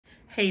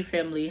Hey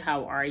family,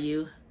 how are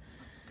you?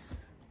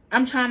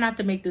 I'm trying not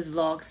to make this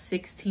vlog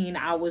 16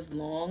 hours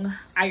long.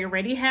 I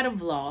already had a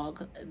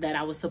vlog that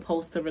I was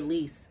supposed to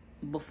release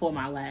before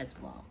my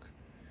last vlog.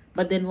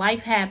 But then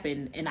life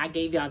happened and I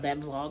gave y'all that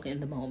vlog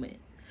in the moment.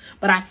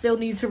 But I still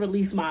need to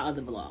release my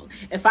other vlog.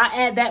 If I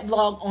add that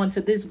vlog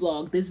onto this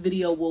vlog, this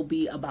video will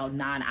be about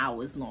 9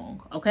 hours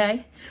long,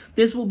 okay?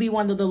 This will be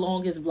one of the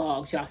longest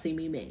vlogs y'all see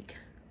me make.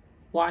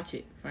 Watch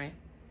it, friend.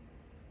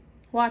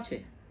 Watch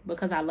it.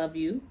 Because I love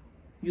you.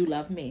 You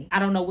love me. I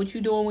don't know what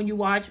you're doing when you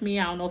watch me.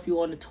 I don't know if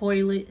you're on the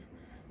toilet,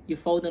 you're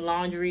folding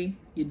laundry,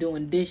 you're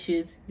doing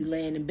dishes, you're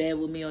laying in bed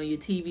with me on your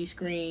TV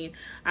screen.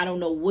 I don't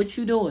know what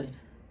you're doing.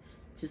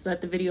 Just let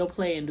the video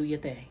play and do your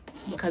thing.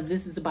 Because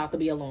this is about to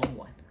be a long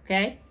one,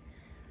 okay?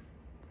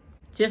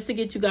 Just to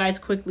get you guys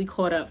quickly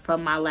caught up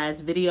from my last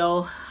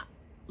video,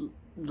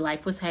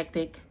 life was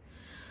hectic.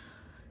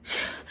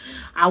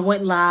 I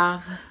went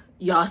live.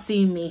 Y'all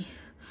seen me.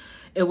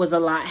 It was a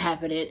lot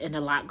happening and a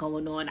lot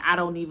going on. I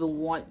don't even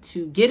want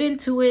to get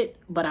into it,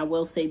 but I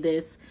will say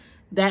this.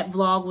 That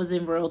vlog was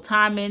in real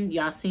timing.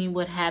 Y'all seen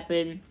what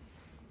happened.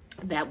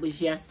 That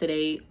was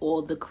yesterday.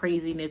 All the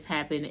craziness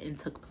happened and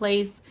took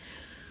place.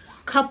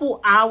 Couple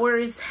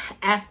hours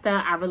after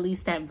I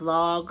released that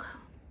vlog,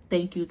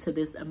 thank you to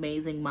this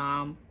amazing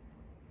mom.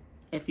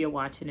 If you're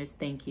watching this,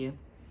 thank you.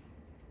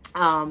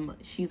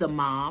 She's a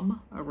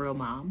mom, a real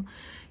mom.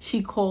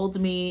 She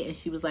called me and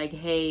she was like,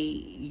 hey,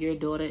 your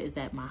daughter is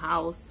at my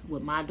house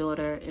with my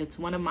daughter. It's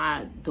one of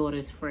my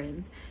daughter's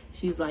friends.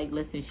 She's like,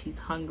 listen, she's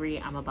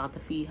hungry. I'm about to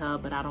feed her,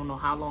 but I don't know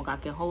how long I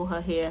can hold her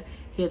here.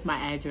 Here's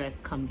my address.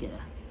 Come get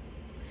her.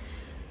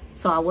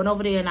 So I went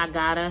over there and I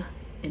got her,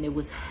 and it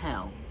was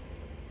hell.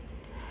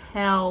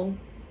 Hell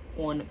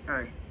on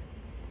earth.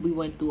 We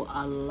went through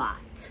a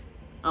lot,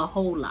 a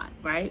whole lot,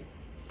 right?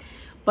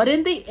 But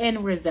in the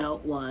end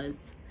result was,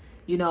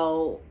 you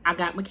know, I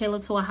got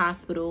Makayla to a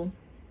hospital.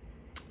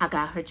 I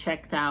got her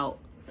checked out.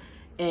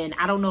 And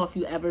I don't know if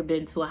you ever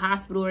been to a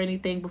hospital or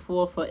anything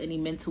before for any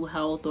mental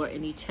health or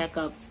any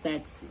checkups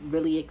that's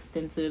really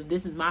extensive.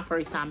 This is my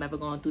first time ever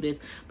going through this.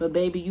 But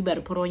baby, you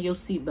better put on your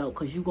seatbelt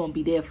because you're going to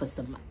be there for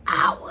some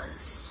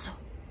hours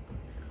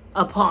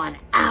upon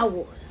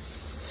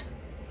hours.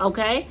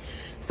 Okay?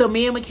 So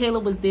me and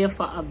Makayla was there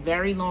for a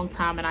very long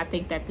time, and I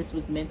think that this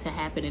was meant to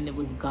happen, and it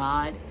was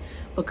God.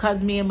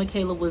 Because me and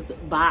Makayla was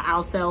by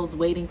ourselves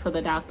waiting for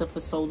the doctor for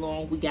so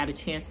long, we got a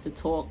chance to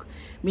talk.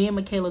 Me and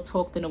Makayla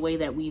talked in a way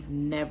that we've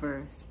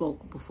never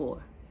spoke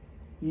before.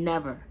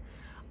 Never.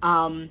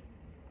 I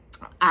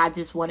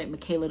just wanted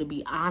Makayla to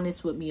be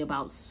honest with me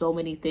about so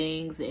many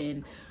things,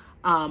 and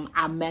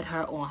I met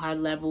her on her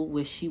level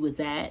where she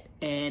was at,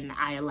 and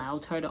I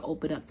allowed her to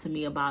open up to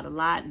me about a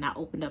lot, and I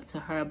opened up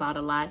to her about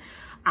a lot.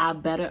 I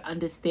better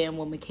understand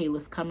where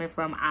Makayla's coming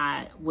from.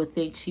 I would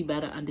think she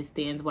better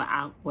understands where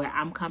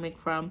I'm coming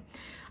from.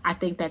 I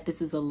think that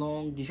this is a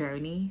long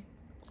journey,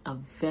 a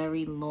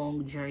very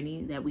long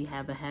journey that we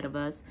have ahead of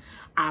us.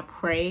 I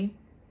pray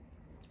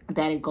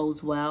that it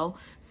goes well.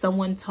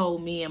 Someone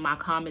told me in my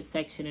comment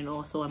section and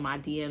also in my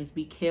DMs,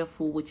 be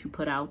careful what you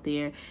put out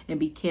there and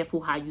be careful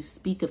how you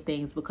speak of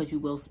things, because you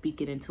will speak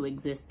it into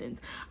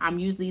existence. I'm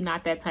usually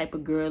not that type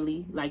of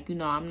girly. Like, you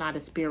know, I'm not a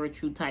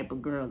spiritual type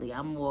of girly.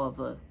 I'm more of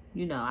a,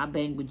 you know, I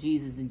bang with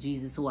Jesus and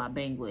Jesus who I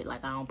bang with.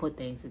 Like, I don't put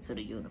things into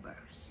the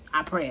universe.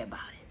 I pray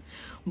about it.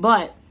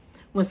 But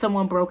when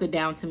someone broke it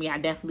down to me, I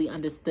definitely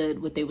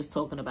understood what they was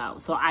talking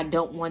about. So I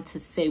don't want to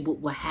say what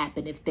will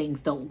happen if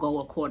things don't go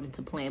according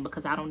to plan,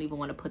 because I don't even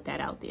want to put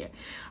that out there.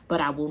 But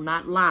I will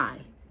not lie.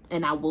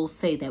 And I will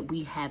say that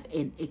we have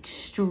an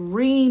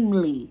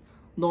extremely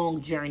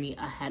long journey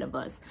ahead of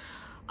us.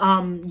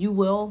 You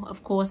will,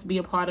 of course, be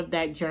a part of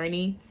that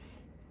journey.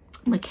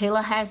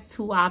 Makayla has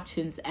two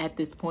options at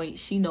this point.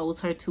 She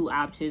knows her two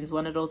options.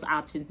 One of those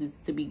options is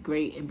to be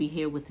great and be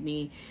here with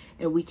me,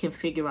 and we can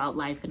figure out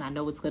life. And I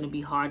know it's going to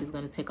be hard. It's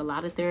going to take a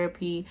lot of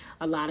therapy,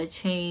 a lot of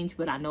change,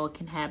 but I know it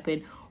can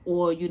happen.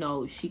 Or, you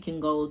know, she can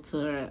go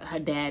to her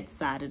dad's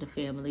side of the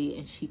family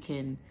and she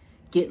can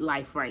get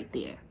life right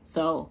there.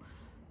 So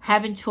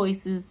having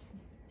choices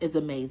is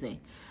amazing.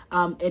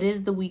 It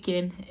is the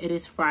weekend. It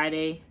is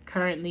Friday.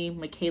 Currently,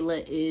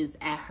 Makayla is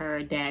at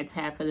her dad's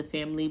half of the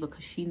family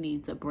because she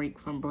needs a break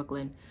from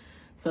Brooklyn.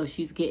 So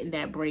she's getting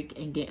that break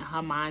and getting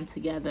her mind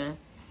together.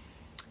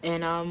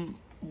 And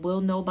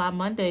we'll know by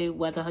Monday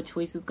whether her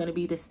choice is going to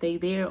be to stay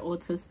there or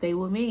to stay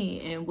with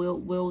me, and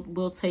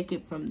we'll take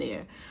it from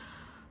there.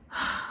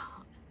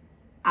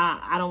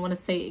 I don't want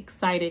to say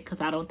excited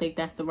because I don't think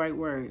that's the right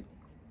word.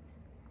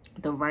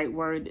 The right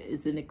word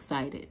isn't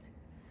excited.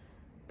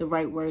 The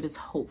right word is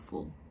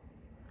hopeful.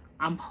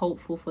 I'm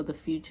hopeful for the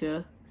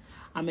future.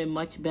 I'm in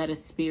much better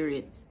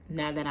spirits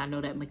now that I know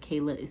that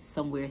Makayla is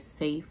somewhere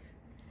safe.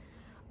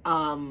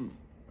 I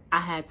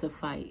had to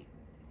fight.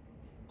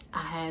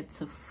 I had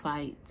to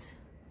fight.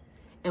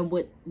 And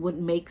what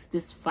makes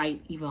this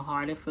fight even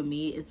harder for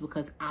me is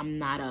because I'm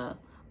not a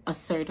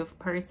assertive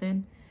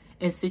person.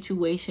 In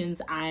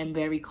situations, I am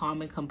very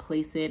calm and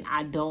complacent.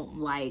 I don't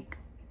like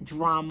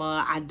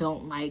drama. I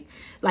don't like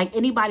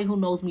anybody who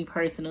knows me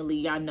personally,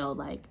 y'all know,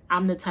 like,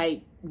 I'm the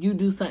type, you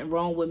do something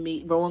wrong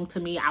to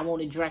me, I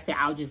won't address it.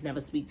 I'll just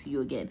never speak to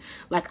you again.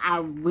 Like,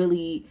 I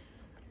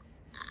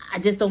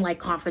just don't like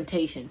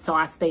confrontation, so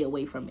I stay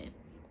away from it.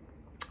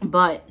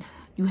 But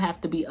you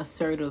have to be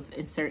assertive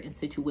in certain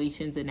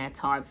situations, and that's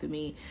hard for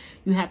me.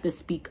 You have to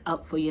speak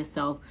up for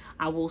yourself.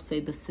 I will say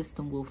the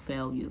system will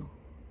fail you,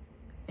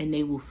 and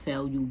they will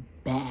fail you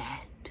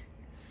bad.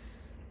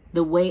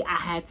 The way I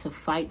had to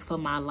fight for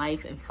my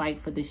life and fight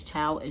for this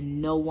child,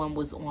 and no one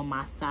was on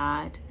my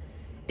side,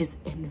 is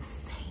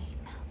insane.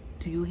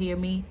 Do you hear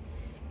me?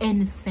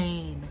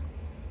 Insane.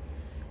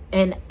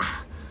 And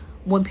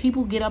when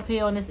people get up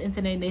here on this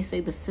internet and they say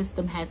the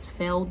system has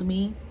failed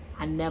me,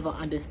 I never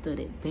understood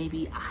it.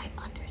 Baby, I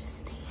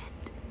understand.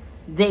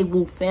 They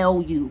will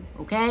fail you,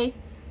 okay?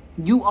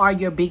 You are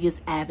your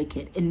biggest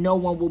advocate, and no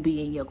one will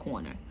be in your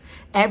corner.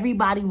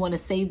 Everybody want to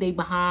save their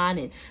behind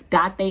and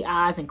dot their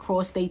I's and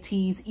cross their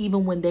T's,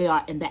 even when they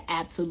are in the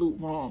absolute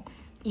wrong.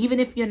 Even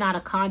if you're not a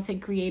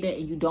content creator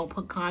and you don't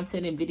put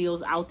content and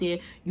videos out there,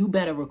 you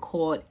better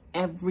record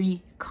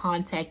every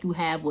contact you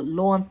have with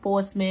law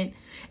enforcement,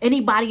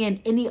 anybody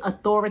in any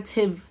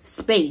authoritative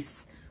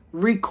space.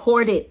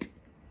 Record it.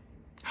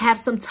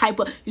 Have some type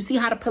of, you see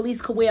how the police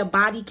could wear a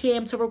body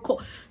cam to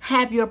record?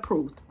 Have your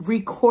proof.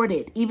 Record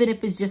it, even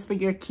if it's just for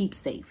your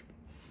keepsake.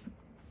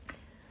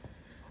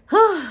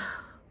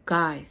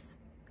 Guys,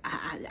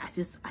 I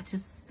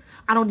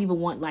don't even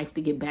want life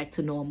to get back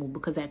to normal,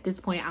 because at this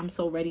point, I'm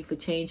so ready for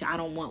change. I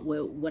don't want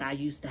what I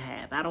used to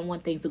have. I don't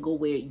want things to go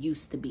where it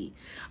used to be.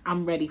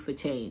 I'm ready for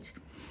change.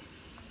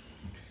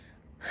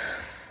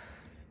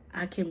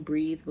 I can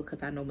breathe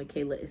because I know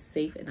Makayla is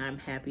safe, and I'm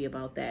happy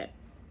about that.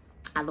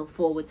 I look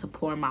forward to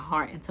pouring my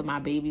heart into my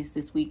babies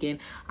this weekend.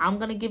 I'm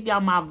going to give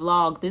y'all my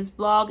vlog. This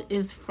vlog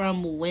is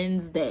from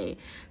Wednesday.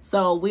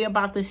 So we're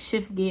about to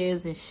shift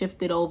gears and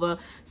shift it over.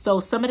 So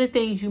some of the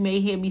things you may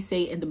hear me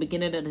say in the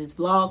beginning of this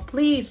vlog,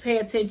 please pay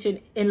attention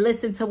and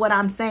listen to what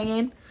I'm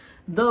saying.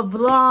 The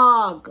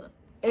vlog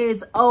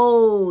is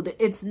old.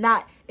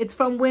 It's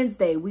from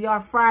Wednesday. We are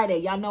Friday.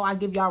 Y'all know I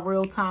give y'all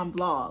real-time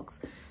vlogs.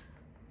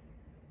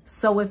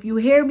 So if you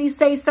hear me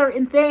say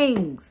certain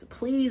things,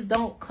 please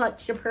don't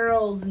clutch your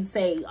pearls and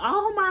say,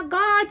 oh my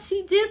God,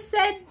 she just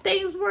said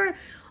things were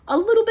a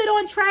little bit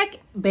on track.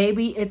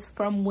 Baby, it's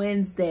from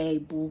Wednesday,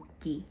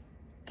 Bookie.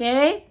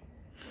 Okay?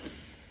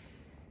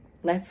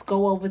 Let's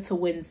go over to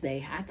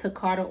Wednesday. I took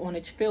Karter on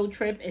a field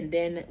trip, and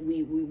then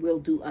we will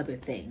do other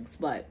things.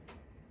 But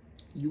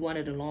you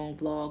wanted a long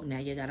vlog. Now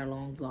you got a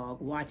long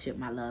vlog. Watch it,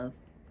 my love.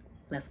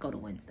 Let's go to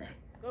Wednesday.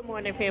 Good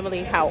morning,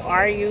 family. How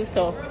are you?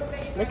 So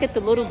look at the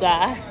little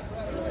guy.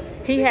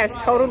 He has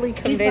totally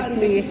convinced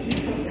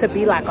me to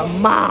be like a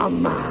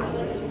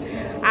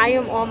mama. I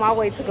am on my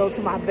way to go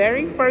to my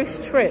very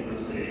first trip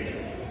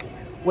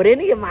with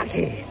any of my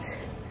kids,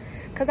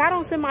 because I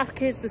don't send my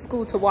kids to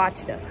school to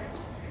watch them.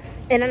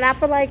 And then I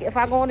feel like if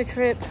I go on a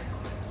trip,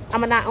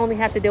 I'm gonna not only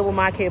have to deal with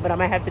my kid, but I'm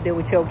gonna have to deal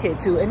with your kid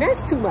too, and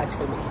that's too much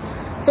for me.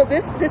 So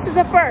this is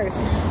a first,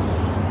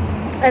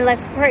 and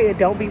let's pray it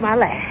don't be my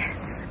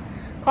last.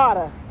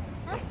 Karter,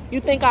 you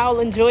think I'll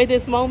enjoy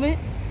this moment?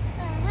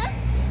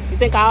 You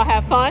think I'll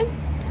have fun?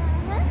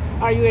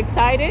 Are you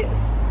excited?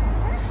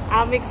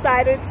 I'm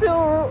excited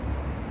too.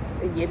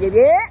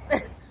 Yeah.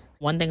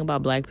 One thing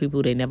about black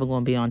people, they never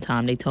gonna be on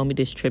time. They told me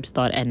this trip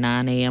start at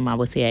 9 a.m. I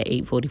was here at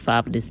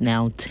 8:45. It is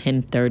now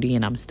 10:30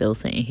 and I'm still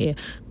sitting here.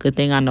 Good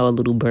thing I know a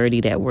little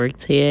birdie that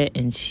works here,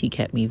 and she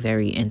kept me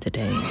very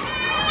entertained.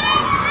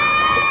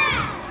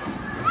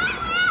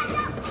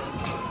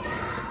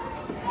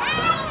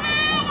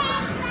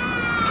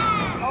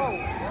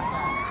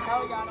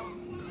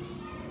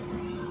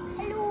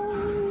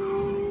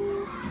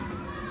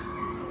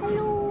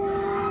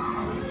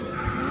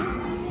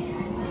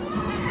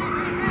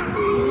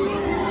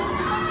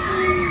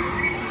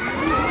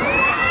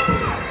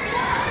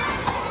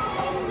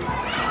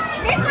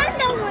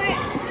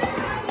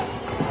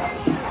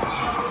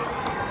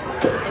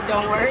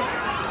 Don't work.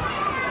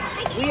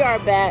 We are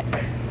back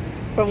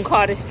from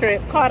Karter's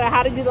trip. Karter,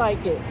 how did you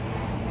like it?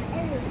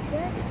 It was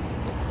good.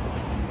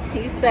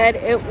 He said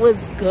it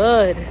was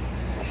good.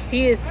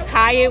 He is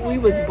tired. We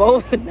was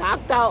both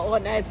knocked out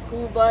on that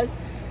school bus.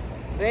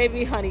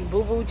 Baby, honey,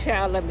 boo-boo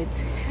child, let me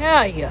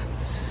tell you.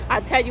 I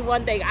tell you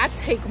one thing, I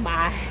take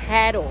my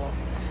hat off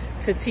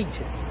to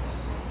teachers.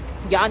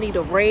 Y'all need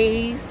a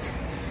raise.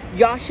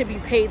 Y'all should be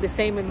paid the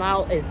same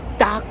amount as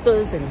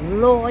doctors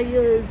and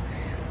lawyers.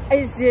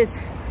 It's just,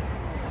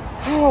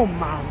 oh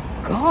my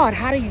God,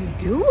 how do you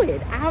do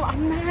it?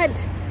 I'm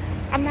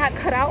not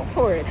cut out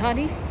for it,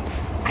 honey.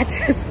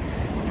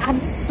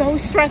 I'm so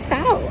stressed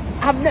out.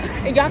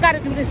 And y'all gotta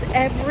do this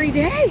every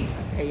day.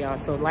 Hey y'all,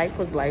 so life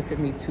was lifing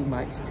me too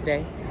much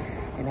today.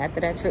 And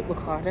after that trip with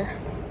Karter,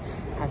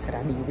 I said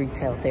I need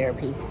retail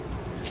therapy.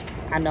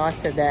 I know I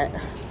said that,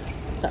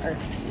 sorry.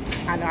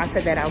 I know I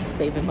said that I was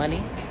saving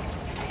money.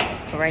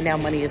 But right now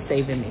money is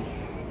saving me.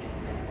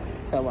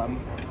 So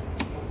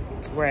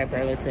we're at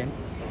Burlington.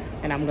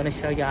 And I'm gonna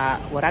show y'all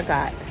what I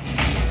got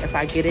if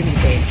I get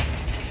anything.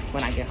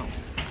 when I get home.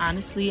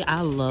 Honestly,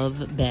 I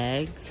love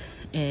bags,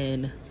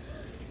 and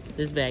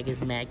this bag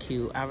is mad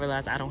cute. I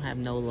realize I don't have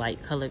no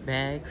light colored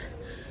bags,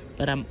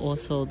 but I'm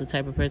also the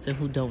type of person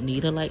who don't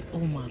need a light. Oh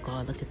my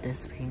God, look at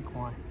this pink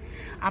one.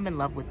 I'm in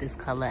love with this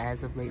color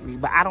as of lately,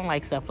 but I don't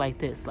like stuff like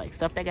this. Like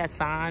stuff that got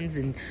signs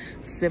and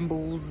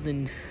symbols,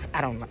 and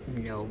I don't like,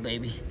 no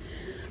baby.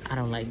 I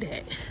don't like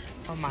that.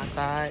 Oh my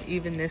God,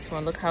 even this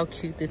one, look how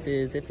cute this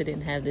is. If it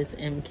didn't have this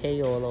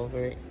MK all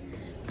over it.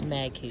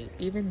 Mad cute.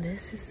 Even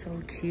this is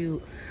so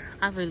cute.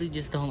 I really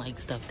just don't like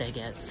stuff that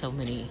got so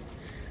many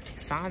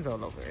signs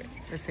all over it.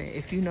 Listen,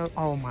 if you know,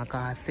 oh my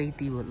God,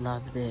 Faithy would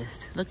love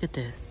this. Look at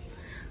this.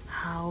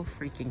 How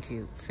freaking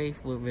cute.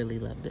 Faith would really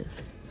love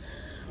this.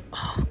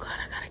 Oh God,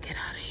 I gotta get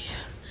out of here.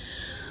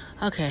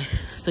 Okay,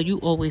 so you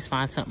always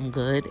find something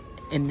good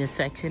in this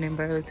section in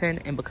Burlington,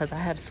 and because I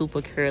have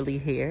super curly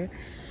hair,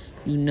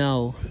 you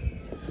know,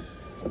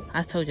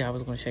 I told you I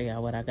was gonna show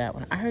y'all what I got.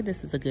 When I heard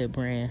this is a good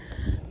brand.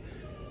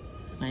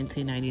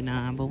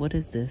 $19.99, but what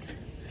is this?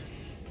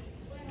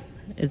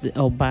 Is it,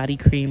 oh, body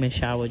cream and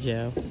shower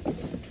gel.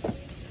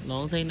 As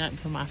long as ain't nothing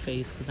for my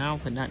face, because I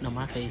don't put nothing on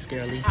my face,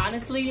 girly.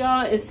 Honestly,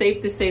 y'all, it's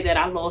safe to say that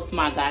I lost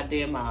my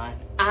goddamn mind.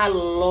 I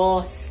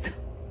lost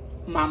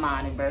my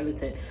mind in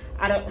Burlington.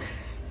 I'm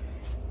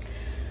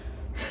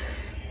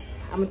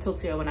gonna talk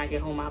to y'all when I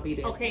get home. I'll be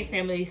there. Okay,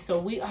 family,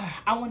 so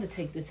I want to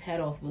take this hat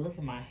off, but look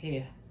at my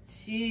hair.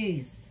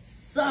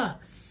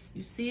 Jesus.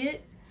 You see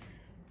it?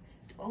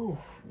 Oh,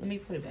 let me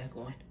put it back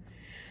on.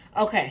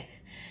 Okay,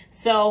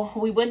 so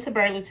we went to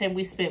Burlington.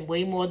 We spent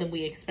way more than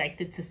we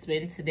expected to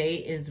spend. Today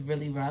is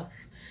really rough.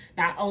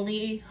 Not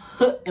only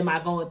am I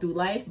going through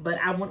life, but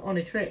I went on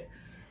a trip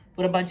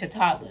with a bunch of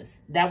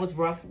toddlers. That was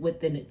rough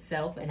within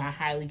itself, and I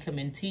highly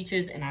commend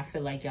teachers, and I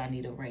feel like y'all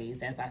need a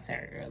raise, as I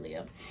said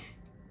earlier.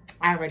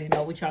 I already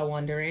know what y'all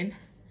wondering.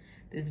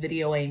 This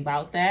video ain't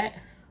about that,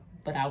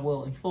 but I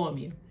will inform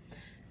you.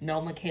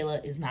 No,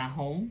 Makayla is not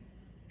home.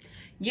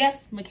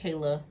 Yes,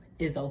 Makayla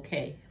is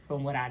okay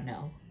from what I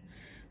know.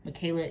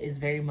 Makayla is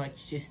very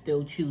much just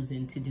still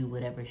choosing to do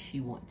whatever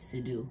she wants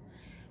to do.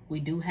 We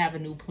do have a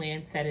new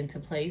plan set into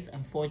place.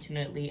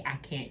 Unfortunately, I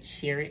can't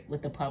share it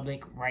with the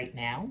public right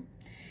now.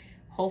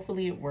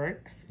 Hopefully it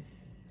works.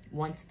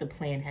 Once the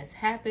plan has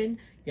happened,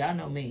 y'all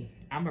know me.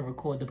 I'm gonna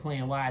record the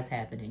plan while it's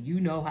happening.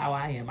 You know how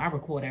I am. I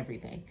record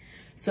everything.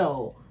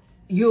 So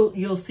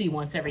you'll see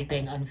once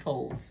everything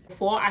unfolds.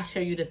 Before I show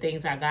you the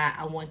things I got,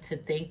 I want to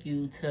thank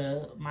you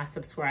to my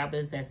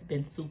subscribers that's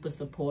been super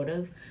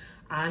supportive.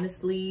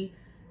 Honestly,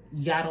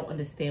 y'all don't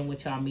understand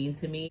what y'all mean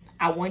to me.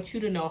 I want you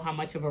to know how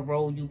much of a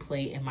role you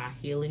play in my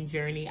healing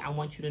journey. I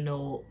want you to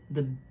know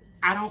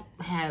I don't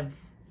have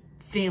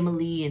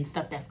family and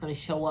stuff that's gonna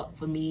show up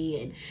for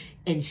me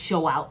and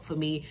show out for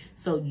me.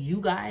 So you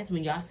guys,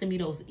 when y'all send me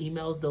those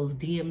emails, those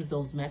DMs,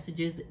 those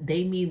messages,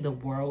 they mean the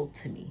world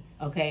to me.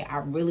 Okay, I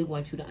really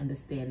want you to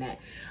understand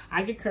that.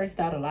 I get cursed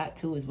out a lot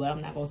too as well.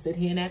 I'm not gonna sit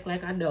here and act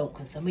like I don't,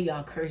 because some of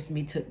y'all cursed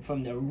me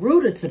from the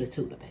rooter to the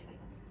tutor, baby.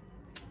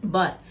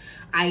 But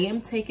I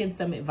am taking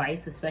some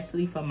advice,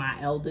 especially from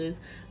my elders.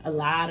 A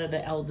lot of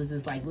the elders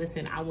is like,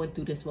 listen, I went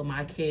through this with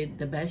my kid.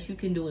 The best you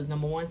can do is,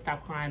 number one,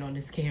 stop crying on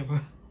this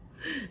camera.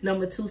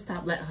 Number two,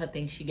 stop letting her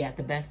think she got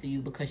the best of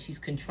you, because she's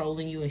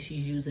controlling you and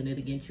she's using it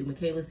against you.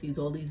 Makayla sees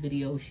all these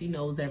videos. She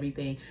knows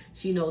everything.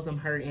 She knows I'm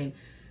hurting.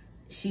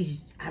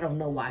 I don't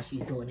know why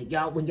she's doing it.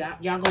 Y'all, when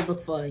y'all go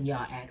look for her and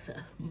y'all ask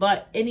her.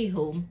 But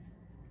anywho,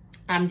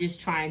 I'm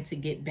just trying to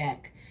get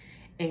back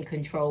in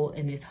control,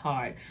 and it's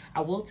hard.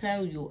 I will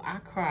tell you, I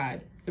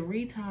cried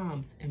 3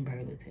 times in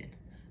Burlington.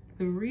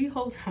 3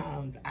 whole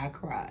times I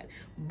cried,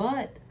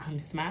 but I'm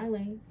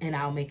smiling and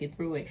I'll make it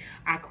through it.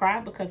 I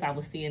cried because I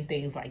was seeing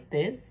things like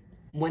this.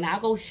 When I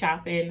go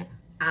shopping,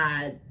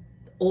 I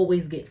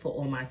always get for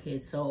all my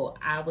kids. So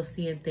I was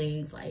seeing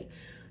things like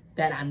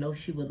that I know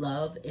she would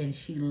love, and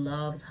she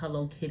loves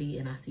Hello Kitty,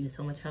 and I see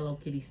so much Hello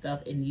Kitty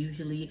stuff, and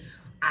usually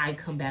I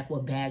come back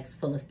with bags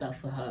full of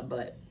stuff for her,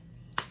 but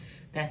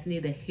that's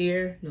neither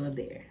here nor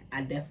there.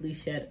 I definitely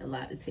shed a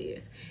lot of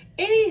tears.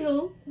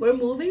 Anywho, we're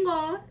moving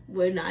on.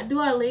 We're not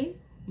dwelling.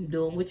 I'm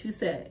doing what you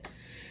said.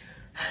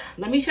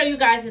 Let me show you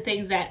guys the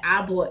things that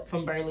I bought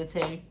from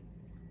Burlington.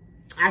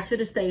 I should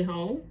have stayed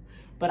home,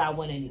 but I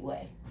went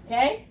anyway,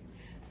 okay?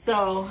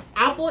 So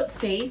I bought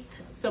Faith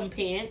some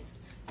pants.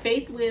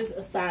 Faith wears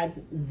a size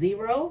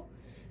 0.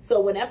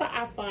 So whenever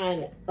I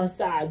find a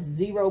size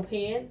 0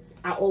 pants,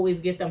 I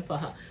always get them for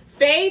her.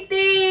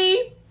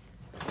 Faithy!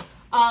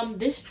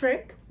 This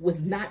trip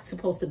was not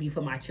supposed to be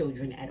for my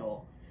children at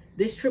all.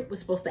 This trip was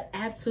supposed to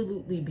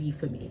absolutely be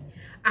for me.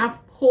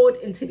 I've poured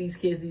into these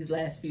kids these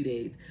last few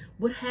days.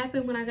 What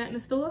happened when I got in the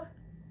store?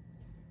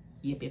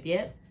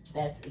 Yep.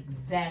 That's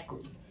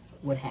exactly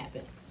what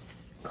happened.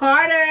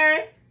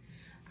 Carter!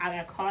 I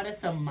got Carter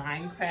some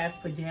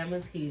Minecraft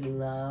pajamas. He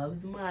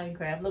loves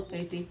Minecraft. Look,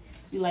 baby.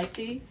 You like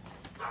these?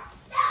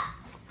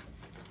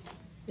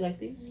 You like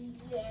these?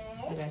 Yes.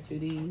 I got you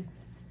these.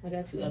 I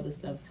got you other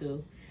stuff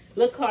too.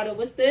 Look, Carter,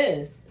 what's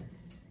this?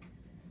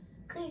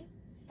 Creeper.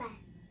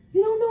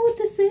 You don't know what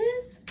this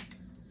is?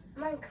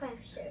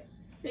 Minecraft shirt.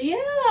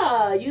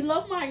 Yeah, you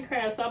love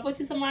Minecraft, so I bought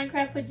you some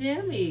Minecraft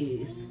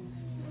pajamas.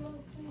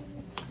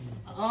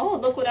 Oh,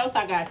 look what else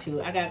I got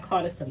you. I got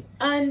Karter some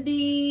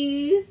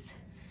undies.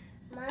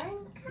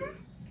 Minecraft?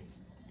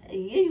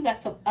 Yeah, you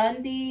got some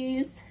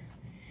undies.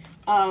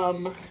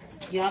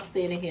 Y'all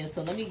standing here,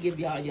 so let me give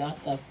y'all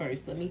stuff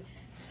first. Let me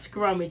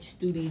scrummage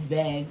through these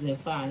bags and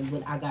find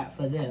what I got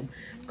for them.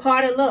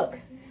 Karter, look.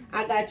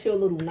 I got you a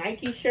little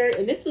Nike shirt,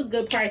 and this was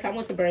good price. I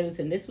went to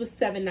Burlington. This was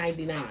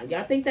 $7.99.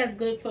 Y'all think that's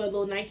good for a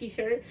little Nike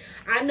shirt?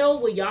 I know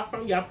where y'all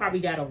from. Y'all probably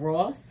got a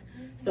Ross.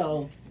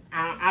 So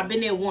I've been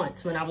there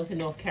once when I was in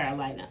North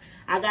Carolina.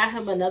 I got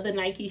him another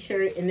Nike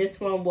shirt, and this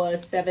one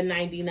was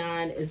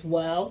 $7.99 as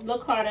well.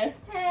 Look, Karter.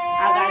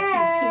 I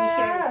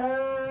got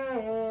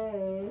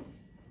you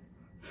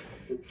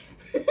 2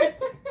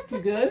 shirts. You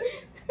good?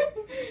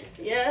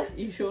 Yeah.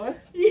 You sure?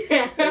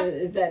 Yeah.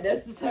 Is that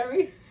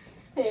necessary?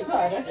 Hey,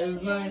 Karter. It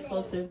was my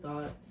impulsive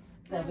thought.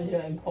 That was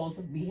your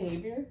impulsive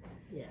behavior?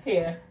 Yeah.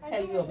 Here,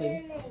 here you go,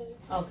 baby.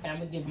 Okay, I'm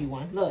going to give you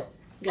one. Look,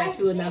 got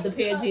you another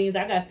pair of jeans.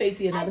 I got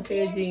Faithy another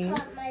pair of jeans.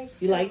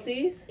 You like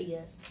these?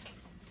 Yes.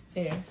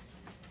 Here.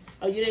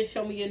 Oh, you didn't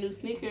show me your new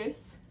sneakers?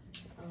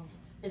 Oh.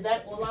 Is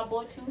that all I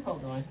bought you?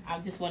 Hold on. I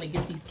just want to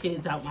get these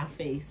kids out my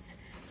face.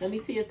 Let me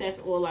see if that's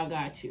all I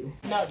got you.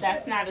 No,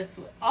 that's not a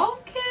switch.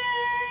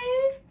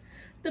 Okay.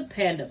 The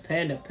panda.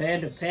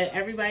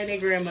 Everybody and their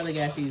grandmother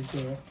got these,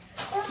 girl.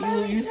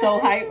 You so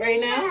hyped right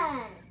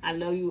now? I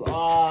know you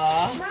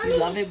are. Mommy. You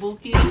love it,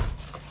 Bookie?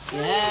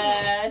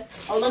 Yes.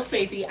 Oh, look,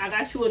 Faithy, I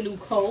got you a new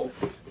coat.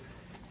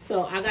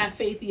 So I got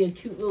Faithy a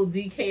cute little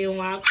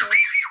DKNY coat.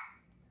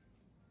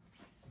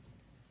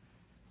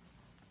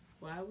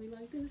 Why are we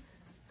like this?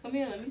 Come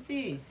here, let me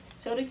see.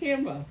 Show the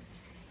camera.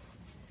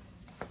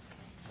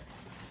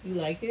 You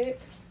like it?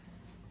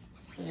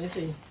 Let me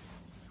see.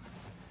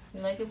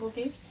 You like it,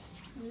 Bookie?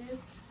 Yes.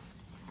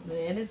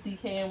 Man, it's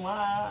DKNY.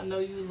 I know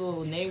you a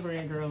little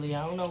neighboring girly.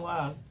 I don't know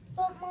why.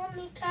 But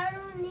Mommy, I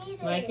don't need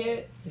it. Like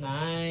it?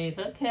 Nice.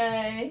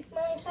 Okay.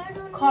 Mommy, I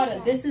don't Karter,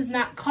 need this is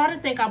not... Karter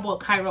think I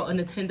bought Cairo a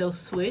Nintendo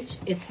Switch.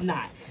 It's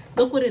not.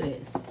 Look what it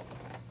is.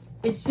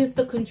 It's just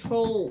a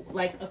control,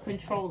 like a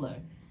controller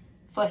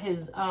for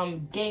his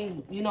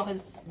game, you know,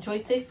 his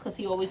joysticks, because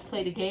he always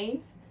play the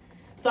games.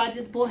 So I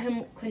just bought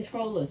him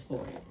controllers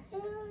for it. He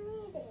don't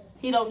need it.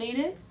 He don't need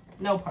it?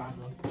 No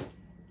problem.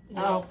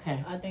 No,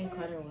 Okay. I think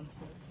Karter wants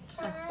it.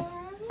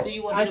 Do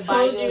you want me to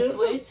buy you a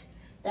Switch?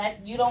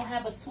 That you don't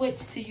have a Switch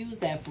to use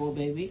that for,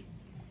 baby.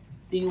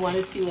 Do you want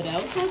to see what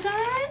else I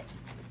got?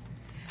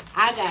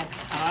 I got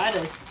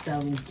Karter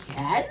some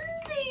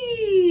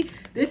candy.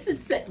 This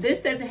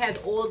says it has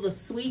all the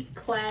sweet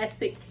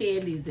classic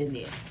candies in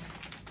there.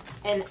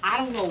 And I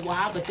don't know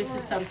why, but this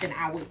is something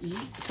I would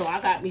eat. So I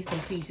got me some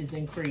peaches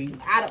and cream.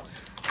 I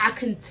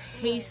can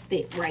taste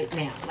it right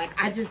now. Like,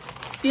 I just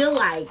feel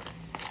like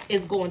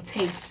it's going to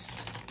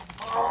taste.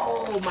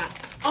 Oh my.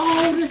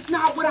 Oh, that's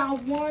not what I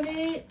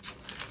wanted.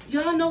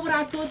 Y'all know what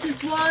I thought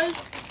this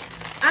was?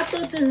 I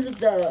thought this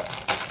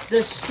was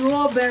the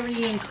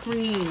strawberry and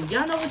cream.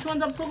 Y'all know which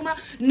ones I'm talking about?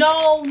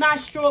 No, not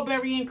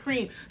strawberry and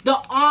cream. The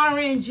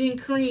orange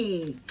and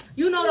cream.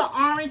 You know the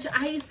orange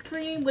ice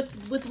cream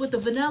with the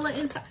vanilla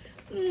inside?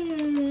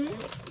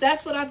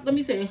 That's what let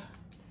me see.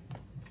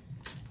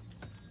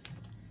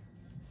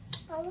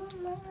 I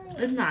want mine.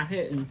 It's not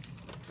hitting.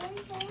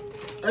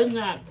 It's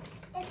not.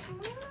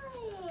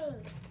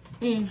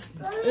 It's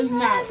It's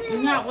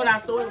not what I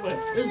thought it was.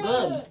 It's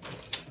good.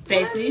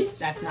 Faithy,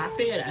 that's not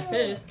fair. That's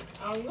his.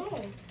 I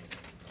know.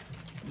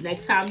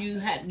 Next time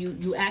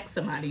you ask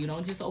somebody, you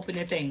don't just open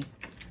their things.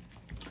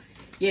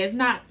 Yeah, it's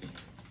not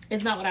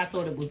what I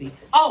thought it would be.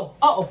 Oh,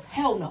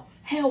 hell no.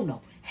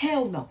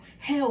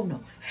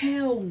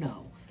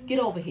 Get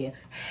over here.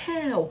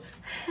 Hell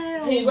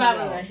He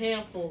grabbing a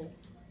handful.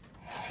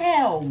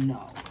 Hell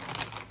no.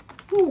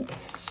 You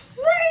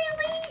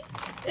crazy?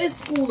 It's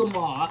school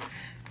tomorrow.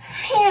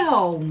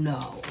 Hell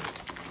no.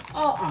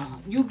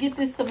 You get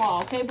this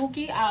tomorrow, okay,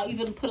 Bookie? I'll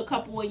even put a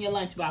couple in your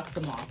lunchbox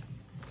tomorrow.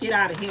 Get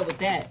out of here with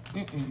that.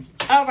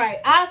 All right.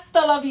 Hasta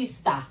la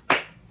vista.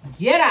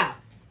 Get out.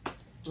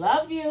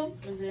 Love you.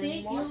 Is there See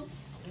any more? you.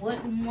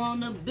 Wouldn't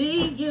want to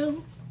be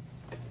you.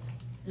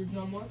 There's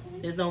no more?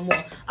 There's no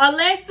more.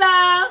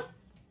 Alyssa.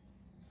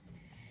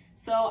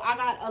 So I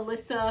got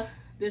Alyssa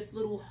this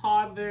little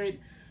Harvard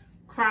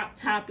crop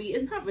toppy.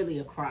 It's not really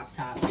a crop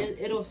top.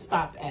 It'll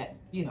stop at,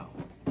 you know.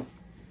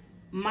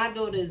 My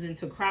daughter is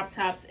into crop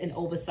tops and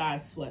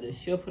oversized sweaters.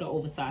 She'll put an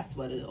oversized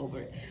sweater over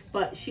it.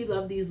 But she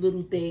loves these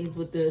little things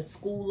with the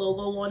school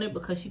logo on it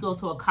because she goes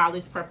to a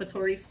college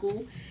preparatory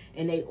school.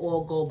 And they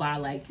all go by,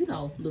 like, you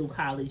know, little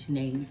college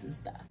names and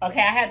stuff.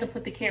 Okay, I had to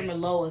put the camera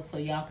lower so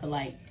y'all could,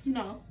 like, you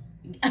know,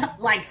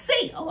 like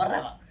see or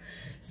whatever.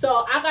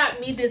 So I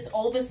got me this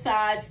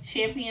oversized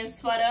Champion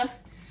sweater.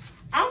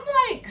 I'm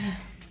like,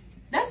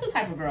 that's the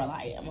type of girl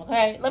I am,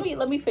 okay?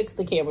 Let me fix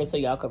the camera so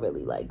y'all can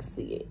really, like,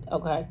 see it,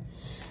 okay?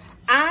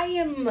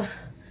 I'm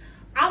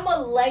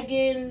a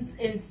leggings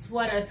and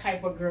sweater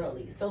type of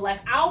girly. So, like,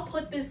 I'll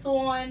put this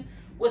on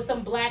with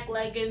some black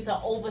leggings, an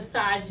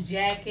oversized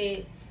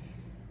jacket,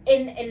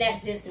 and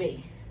that's just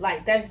me.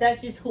 Like,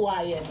 that's just who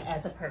I am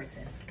as a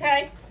person,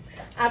 okay?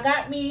 I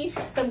got me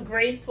some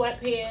gray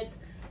sweatpants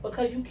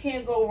because you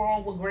can't go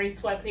wrong with gray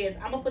sweatpants.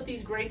 I'm gonna put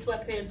these gray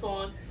sweatpants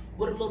on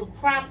with a little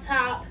crop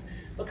top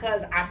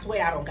because I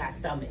swear I don't got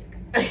stomach.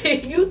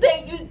 you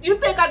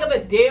think I give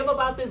a damn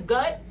about this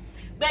gut?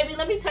 Baby,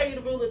 let me tell you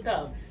the rule of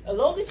thumb. As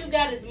long as you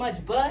got as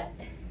much butt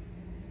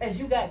as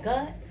you got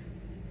gut,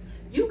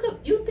 you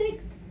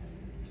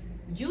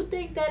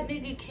think that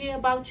nigga care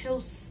about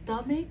your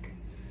stomach?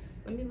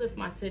 Let me lift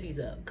my titties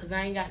up because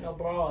I ain't got no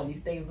bra and these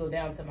things go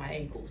down to my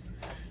ankles.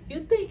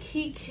 You think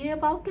he care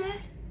about that?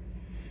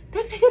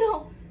 That nigga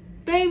don't.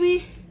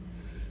 Baby,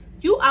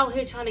 you out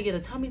here trying to get a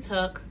tummy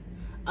tuck,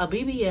 a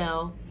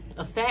BBL,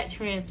 a fat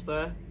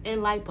transfer,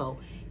 and lipo.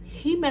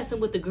 He messing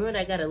with the girl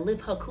that gotta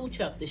lift her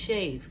cooch up to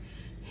shave.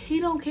 He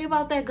don't care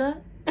about that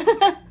gut.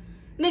 Nigga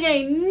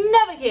ain't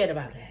never cared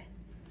about that.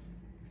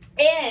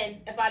 And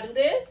if I do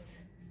this,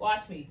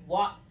 watch me.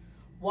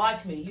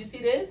 Watch me. You see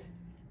this?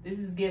 This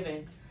is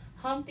giving.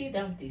 Humpty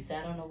Dumpty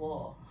sat on the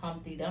wall.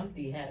 Humpty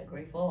Dumpty had a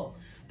great fall.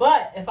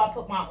 But if I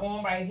put my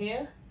arm right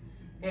here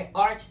and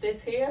arch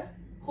this here,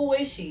 who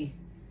is she?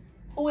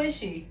 Who is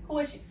she? Who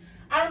is she?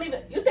 I don't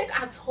even, you think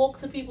I talk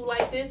to people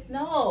like this?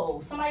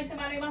 No. Somebody say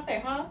my name, I say,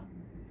 huh?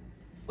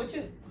 What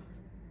you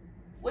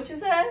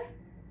say?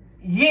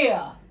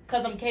 Yeah,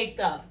 because I'm caked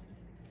up.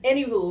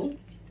 Anywho,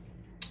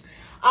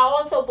 I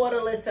also bought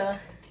Alyssa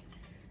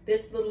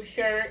this little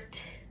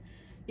shirt.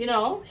 You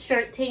know,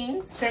 shirt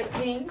tings.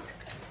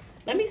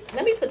 Let me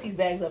put these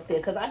bags up there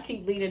because I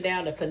keep leaning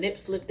down. If a nip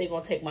slip, they're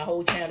going to take my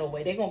whole channel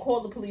away. They're going to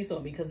call the police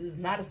on me because it's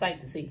not a sight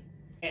to see.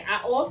 And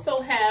I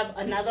also have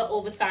another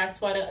oversized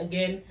sweater.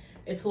 Again,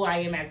 it's who I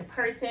am as a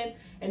person.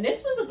 And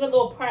this was a good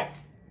little part.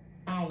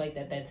 I don't like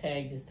that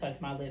tag just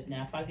touched my lip.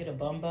 Now, if I get a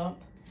bum bump.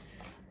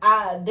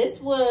 This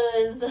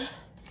was,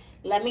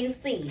 let me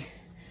see.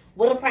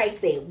 What the price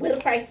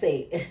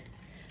say?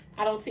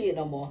 I don't see it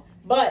no more.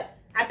 But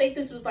I think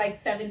this was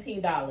like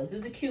 $17.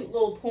 It's a cute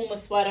little Puma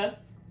sweater.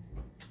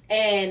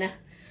 And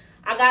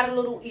I got a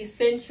little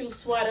essential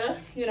sweater,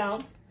 you know.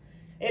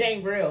 It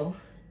ain't real.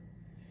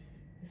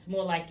 It's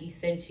more like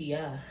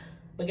essentia.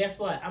 But guess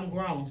what? I'm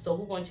grown. So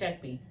who gonna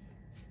check me?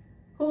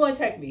 Who gonna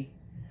check me?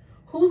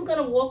 Who's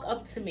gonna walk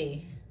up to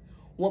me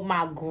with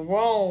my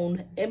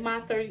grown in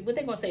my 30s? What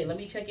they gonna say? Let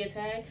me check your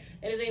tag.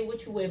 And it ain't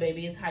what you wear,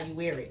 baby. It's how you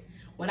wear it.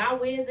 When I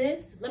wear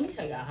this, let me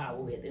tell y'all how I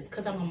wear this.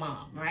 Because I'm a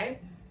mom, right?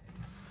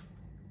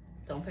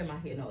 Don't pay my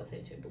hair no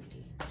attention,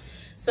 booty.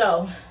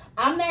 So,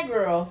 I'm that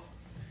girl.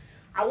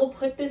 I will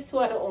put this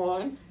sweater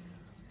on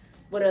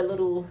with a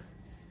little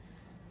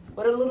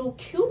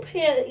cute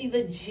pair of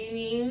either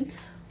jeans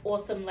or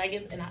some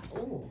leggings. And I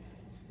will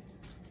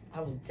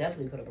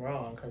definitely put a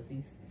bra on because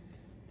these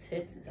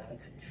tits is out of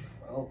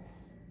control.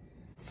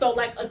 So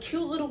like a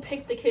cute little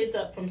pick the kids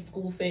up from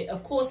school fit.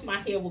 Of course,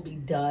 my hair will be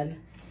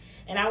done.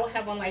 And I will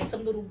have on like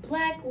some little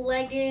black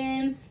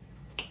leggings,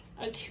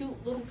 a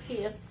cute little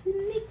pair of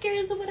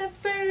sneakers or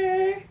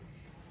whatever.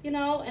 You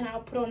know, and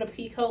I'll put on a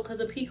peacoat because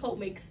a peacoat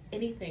makes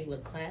anything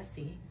look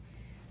classy.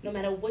 No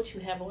matter what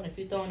you have on, if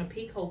you're throwing a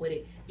peacoat with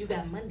it, you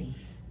got money.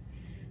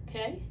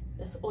 Okay?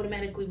 That's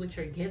automatically what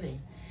you're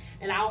giving.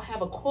 And I'll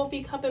have a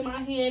coffee cup in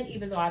my hand,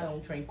 even though I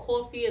don't drink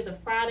coffee. It's a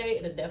Friday.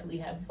 It'll definitely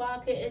have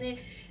vodka in it.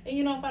 And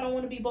you know, if I don't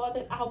want to be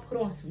bothered, I'll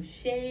put on some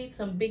shades,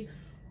 some big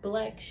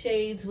black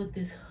shades with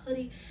this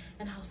hoodie.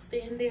 And I'll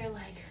stand there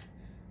like,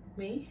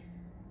 me?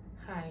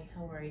 Hi,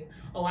 how are you?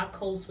 Oh, I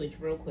code switch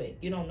real quick.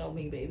 You don't know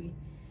me, baby.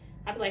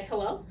 I'd be like,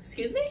 hello,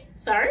 excuse me,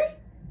 sorry?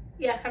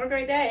 Yeah, have a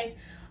great day.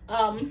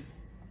 Okay,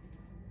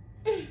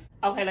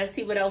 let's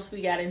see what else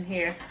we got in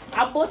here.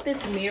 I bought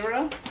this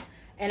mirror,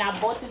 and I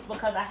bought this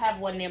because I have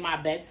one near my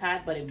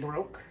bedside, but it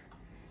broke.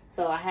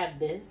 So I have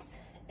this,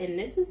 and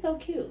this is so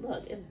cute.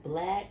 Look, it's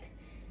black.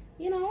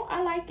 You know,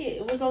 I like it.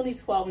 It was only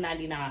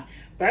 $12.99.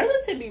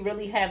 Burlington be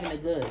really having the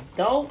goods.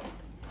 Don't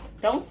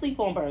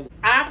sleep on Burlington.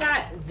 I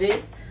got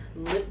this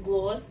lip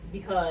gloss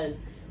because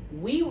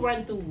we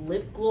run through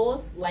lip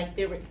gloss like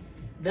the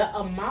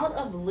amount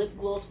of lip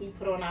gloss we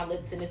put on our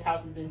lips in this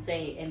house is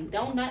insane. And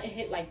don't nothing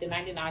hit like the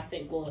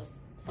 99-cent gloss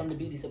from the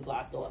beauty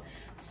supply store.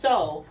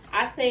 So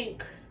I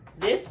think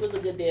this was a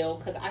good deal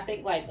because I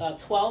think like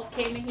 12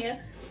 came in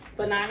here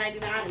for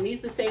 $9.99. And these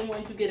the same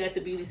ones you get at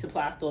the beauty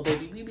supply store,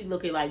 baby. We be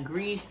looking like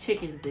greased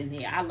chickens in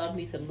here. I love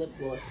me some lip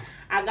gloss.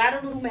 I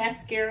got a little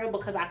mascara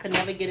because I could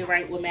never get it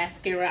right with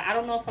mascara. I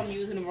don't know if I'm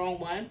using the wrong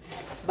one.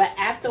 But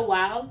after a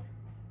while,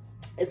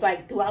 it's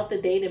like throughout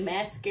the day, the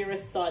mascara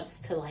starts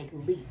to like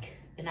leak.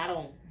 And I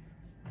don't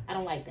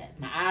like that.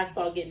 My eyes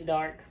start getting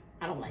dark.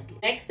 I don't like it.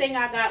 Next thing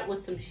I got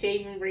was some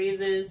shaving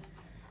razors.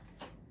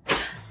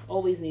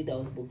 Always need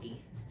those,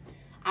 bookie.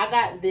 I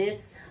got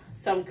this,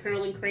 some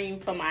curling cream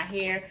for my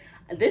hair.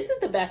 This is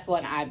the best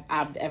one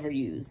I've ever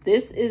used.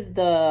 This is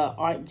the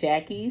Aunt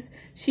Jackie's.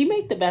 She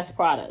make the best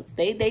products.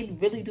 They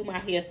really do my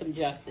hair some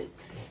justice.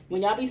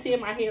 When y'all be seeing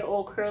my hair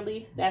all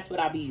curly, that's what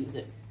I be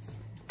using.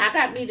 I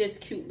got me this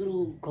cute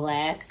little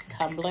glass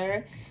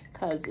tumbler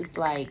because it's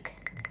like,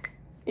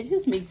 it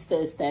just meets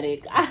the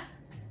aesthetic.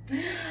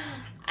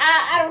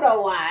 I don't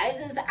know why.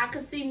 It's just, I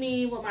could see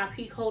me with my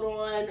pea coat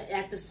on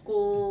at the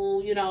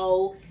school, you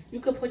know. You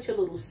could put your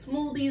little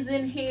smoothies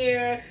in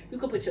here. You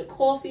could put your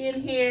coffee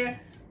in here.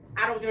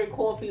 I don't drink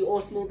coffee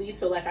or smoothies,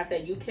 so like I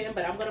said, you can,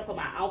 but I'm going to put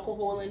my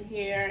alcohol in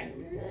here.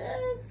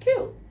 It's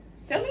cute.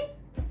 Feel me?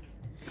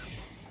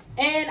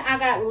 And I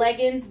got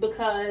leggings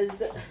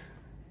because,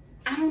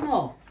 I don't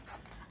know.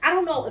 I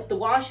don't know if the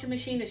washing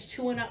machine is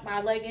chewing up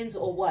my leggings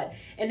or what.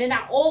 And then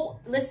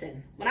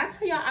listen, when I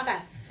tell y'all I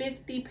got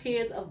 50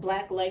 pairs of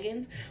black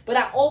leggings, but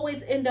I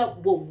always end up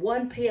with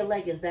one pair of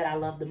leggings that I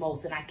love the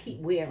most, and I keep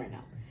wearing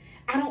them.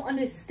 I don't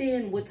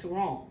understand what's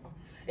wrong.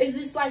 It's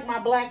just like my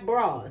black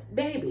bras.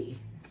 Baby,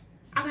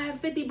 I have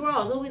 50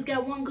 bras, always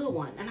got one good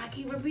one, and I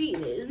keep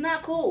repeating it. It's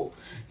not cool.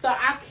 So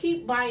I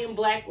keep buying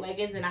black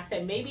leggings, and I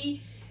said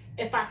maybe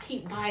if I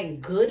keep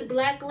buying good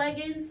black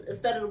leggings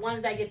instead of the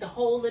ones that get the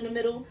hole in the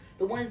middle,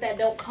 the ones that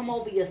don't come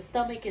over your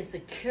stomach and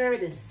secure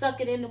it and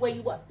suck it in the way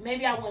you want,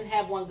 maybe I wouldn't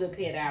have one good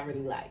pair that I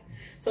really like.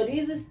 So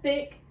these is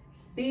thick,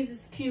 these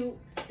is cute.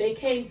 They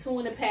came 2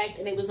 in a pack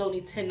and it was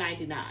only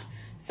 $10.99.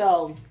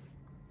 So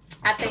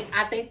I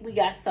think we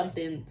got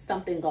something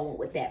going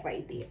with that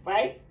right there,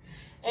 right?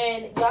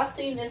 And y'all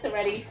seen this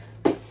already.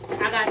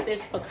 I got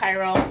this for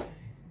Cairo.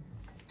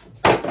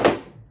 I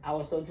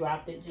also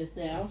dropped it just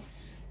now.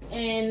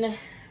 And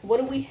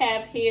what do we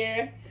have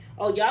here?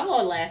 Oh, y'all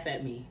gonna laugh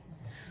at me.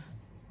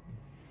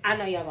 I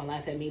know y'all gonna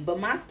laugh at me, but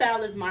my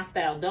style is my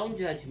style. Don't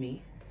judge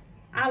me.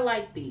 I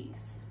like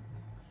these.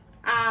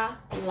 I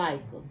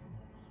like them.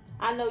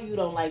 I know you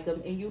don't like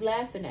them and you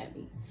laughing at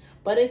me,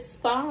 but it's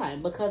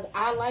fine because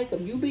I like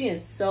them. You being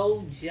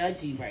so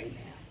judgy right now.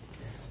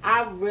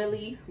 I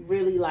really,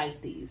 really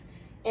like these.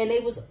 And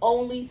it was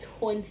only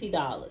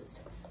 $20.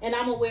 And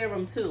I'm gonna wear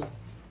them too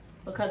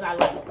because I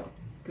like them.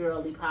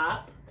 Girly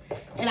pop.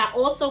 And I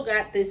also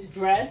got this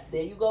dress.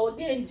 There you go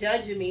again,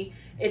 judging me.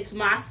 It's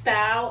my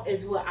style,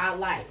 is what I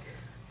like.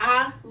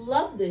 I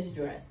love this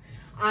dress.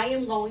 I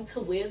am going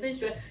to wear this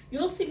dress.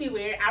 You'll see me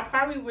wear it. I'll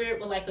probably wear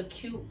it with like a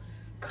cute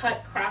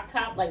cut crop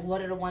top, like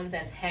one of the ones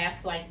that's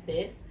half like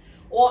this.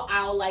 Or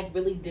I'll like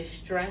really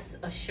distress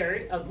a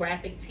shirt, a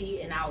graphic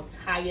tee, and I'll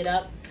tie it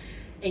up.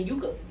 And you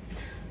could,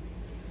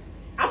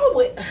 I'm gonna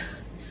wear,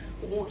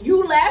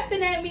 you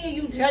laughing at me and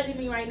you judging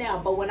me right now,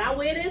 but when I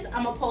wear this,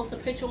 I'm gonna post a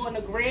picture on the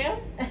gram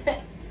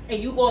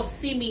and you gonna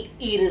see me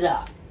eat it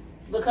up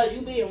because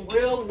you being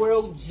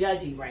real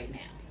judgy right now.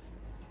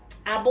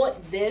 I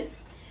bought this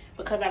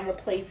because I'm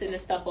replacing the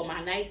stuff on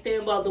my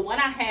nightstand. Well, the one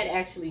I had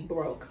actually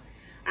broke.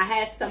 I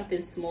had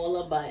something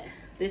smaller, but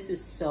this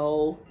is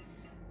so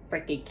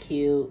freaking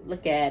cute.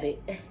 Look at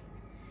it.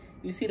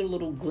 You see the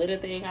little glitter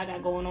thing I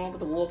got going on with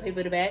the wallpaper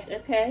in the back?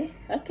 Okay,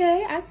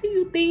 I see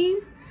you, theme.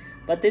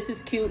 But this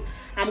is cute.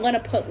 I'm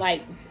gonna put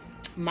like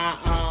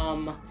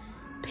my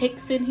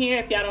picks in here.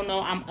 If y'all don't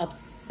know, I'm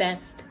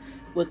obsessed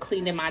with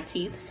cleaning my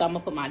teeth. So I'm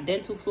gonna put my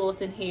dental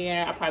floss in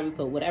here. I'll probably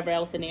put whatever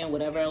else in there,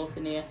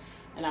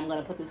 And I'm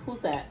gonna put this,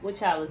 who's that? What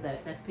child is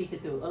that? That's peeking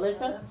through.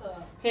 Alyssa?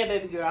 Here,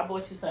 baby girl, I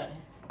bought you something.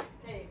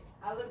 Hey,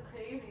 I look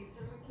crazy.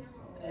 Turn the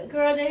camera on.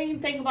 Girl, they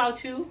didn't think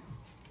about you.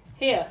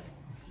 Here.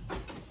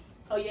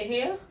 Oh, your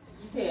hair?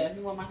 Here,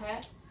 you want my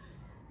hat?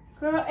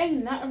 Girl,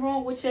 ain't nothing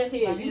wrong with your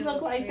hair. You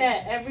look like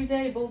that every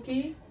day,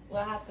 Bookie.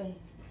 What happened?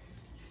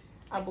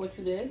 I bought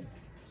you this.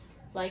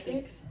 Like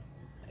it?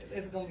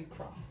 It's gonna be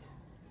cropped.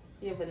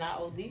 Yeah, but not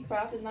OD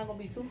crop. It's not gonna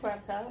be too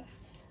cropped out.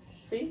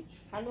 See?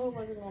 I knew it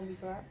wasn't gonna be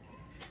cropped.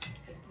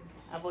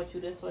 I bought you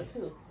this one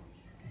too.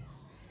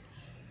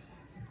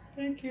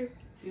 Thank you.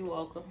 You're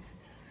welcome.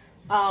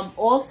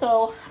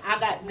 Also, I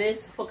got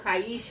this for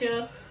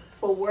Kaisha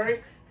for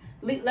work.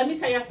 Let me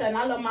tell y'all something.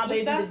 I love my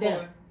baby to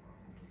death.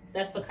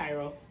 That's for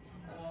Cairo.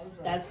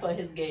 That's for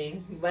his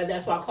game. But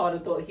that's why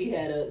Karter thought he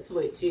had a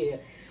switch. Yeah.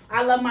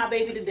 I love my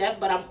baby to death,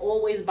 but I'm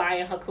always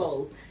buying her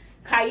clothes.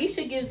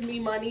 Kaisha gives me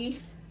money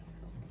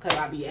because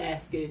I be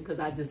asking, because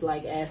I just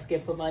like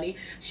asking for money.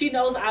 She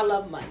knows I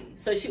love money,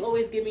 so she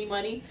always give me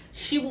money.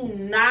 She will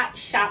not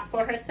shop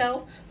for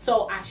herself,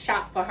 so I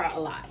shop for her a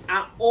lot.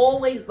 I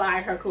always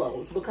buy her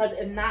clothes because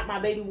if not, my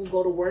baby will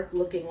go to work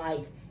looking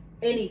like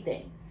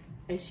anything.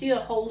 And she a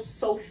whole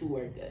social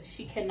worker.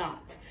 She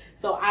cannot.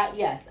 So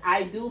yes,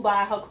 I do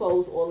buy her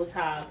clothes all the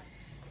time.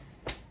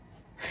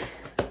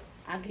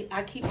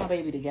 I keep my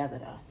baby together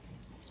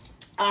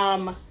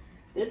though.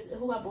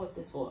 Who I bought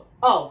this for?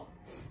 Oh,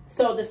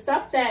 so the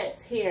stuff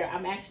that's here,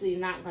 I'm actually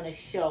not gonna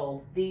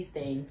show these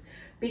things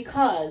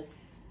because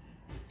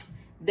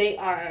they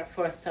are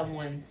for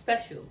someone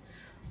special.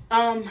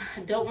 I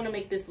don't want to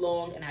make this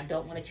long and I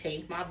don't want to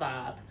change my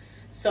vibe.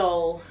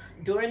 So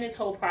during this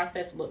whole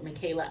process with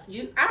Makayla,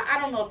 I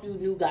don't know if you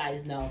new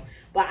guys know,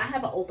 but I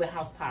have an open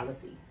house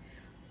policy.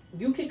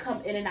 You can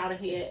come in and out of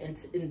here, and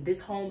this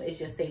home is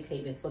your safe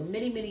haven for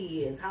many, many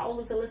years. How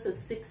old is Alyssa?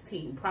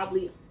 16,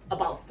 probably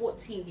about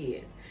 14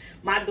 years.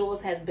 My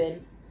doors has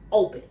been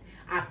open.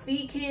 I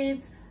feed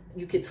kids.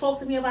 You can talk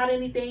to me about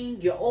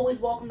anything. You're always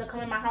welcome to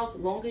come in my house,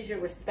 as long as you're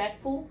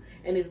respectful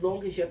and as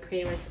long as your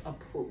parents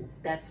approve.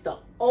 That's the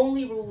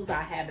only rules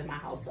I have in my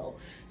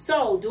household.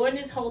 So during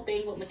this whole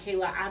thing with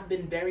Makayla, I've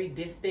been very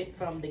distant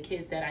from the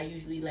kids that I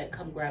usually let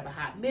come grab a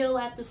hot meal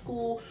after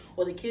school,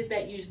 or the kids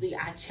that usually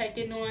I check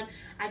in on.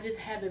 I just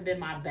haven't been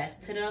my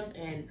best to them,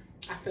 and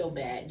I feel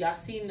bad. Y'all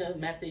seen the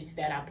message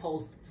that I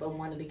post from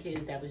one of the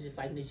kids that was just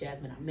like, Miss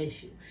Jasmine, I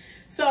miss you.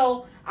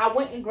 So I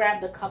went and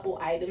grabbed a couple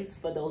items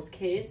for those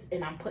kids,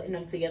 and I'm putting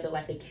them together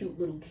like a cute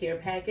little care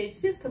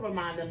package just to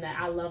remind them that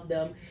I love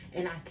them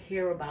and I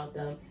care about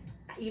them.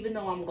 Even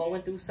though I'm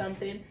going through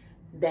something,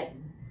 that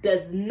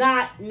does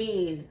not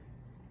mean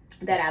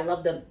that I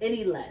love them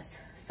any less.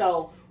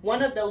 So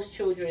one of those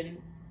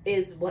children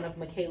is one of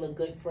Makayla's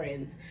good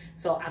friends.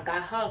 So I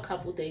got her a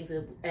couple things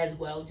as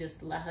well, just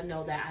to let her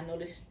know that I know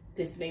this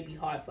may be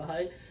hard for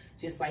her,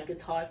 just like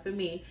it's hard for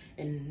me.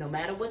 And no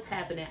matter what's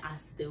happening, I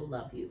still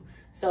love you.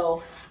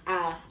 So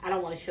I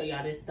don't want to show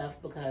y'all this stuff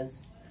because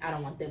I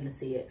don't want them to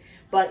see it.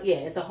 But yeah,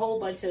 it's a whole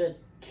bunch of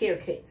care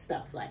kit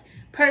stuff, like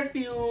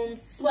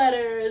perfumes,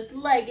 sweaters,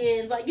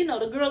 leggings, like, you know,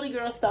 the girly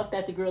girl stuff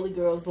that the girly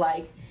girls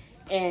like.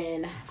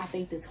 And I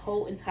think this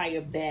whole entire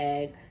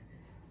bag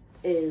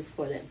is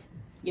for them.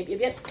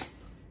 Yep.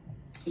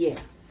 Yeah,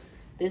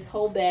 this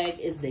whole bag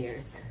is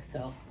theirs.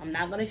 So I'm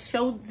not gonna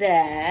show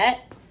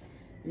that.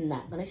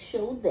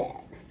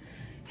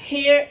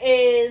 Here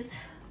is,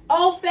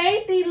 oh,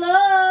 Faithy,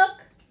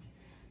 look.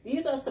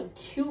 These are some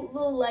cute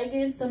little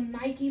leggings, some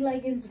Nike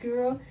leggings,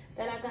 girl,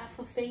 that I got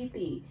for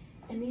Faithy.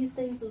 And these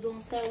things was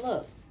on sale.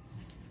 Look,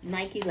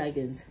 Nike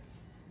leggings.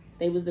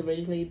 They was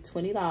originally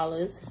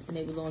 $20, and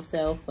they was on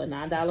sale for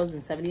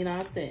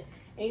 $9.79.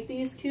 Ain't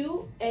these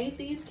cute? Ain't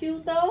these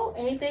cute, though?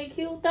 Ain't they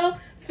cute, though?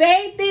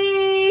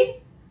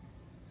 Faithy,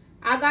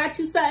 I got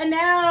you something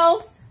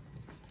else.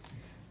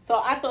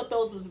 So I thought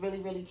those was really,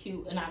 really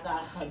cute, and I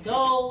got her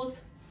those.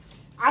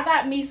 I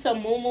got me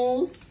some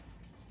muumuus,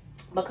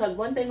 because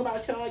one thing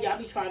about y'all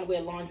be trying to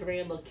wear lingerie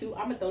and look cute.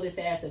 I'm going to throw this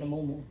ass in a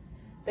muumuu.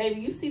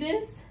 Baby, you see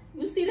this?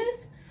 You see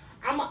this?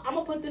 I'm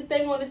gonna put this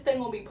thing on. This thing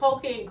gonna be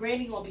poking, and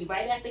Granny gonna be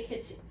right at the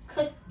kitchen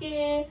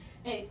cooking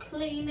and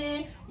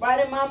cleaning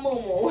right in my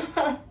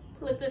muumuu.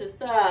 Put it to the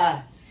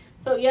side.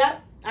 So,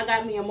 yep, I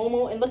got me a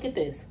muumuu, and look at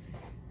this.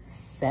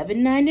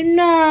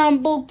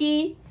 $7.99,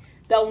 Bookie.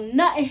 Though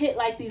nothing hit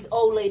like these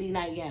old lady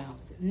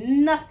nightgowns.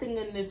 Nothing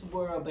in this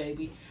world,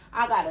 baby.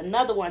 I got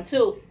another one,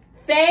 too.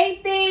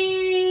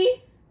 Faithy.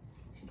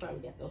 She probably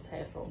got those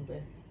headphones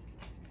in.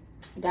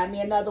 Got me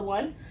another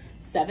one.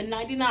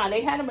 $7.99.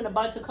 They had them in a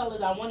bunch of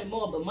colors. I wanted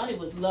more, but money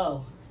was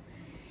low.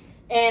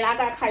 And I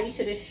got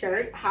Kaisha this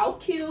shirt. How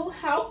cute.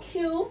 How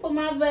cute for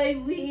my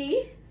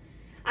baby.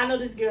 I know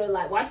this girl,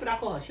 like, watch what I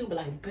call her. She'll be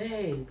like,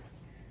 babe,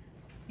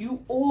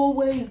 you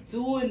always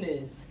doing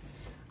this.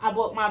 I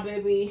bought my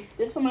baby.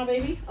 This for my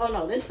baby? Oh,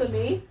 no, this for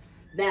me.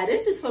 Now,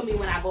 this is for me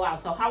when I go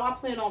out. So, how I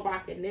plan on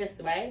rocking this,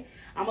 right?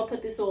 I'm going to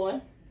put this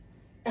on.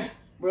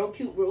 Real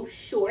cute, real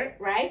short,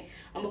 right?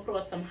 I'm going to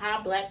put on some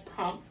high black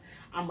pumps.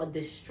 I'm going to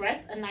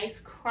distress a nice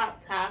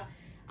crop top.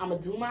 I'm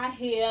going to do my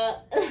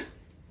hair.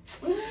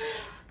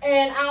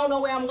 And I don't know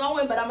where I'm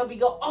going, but I'm going to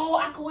be oh,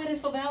 I could wear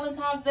this for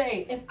Valentine's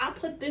Day. If I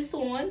put this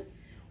on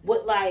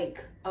with,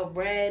 like, a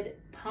red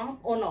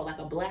pump, or no, like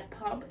a black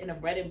pump and a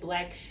red and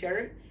black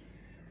shirt,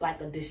 like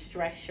a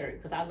distress shirt,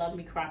 because I love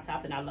me crop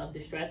top and I love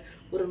distress,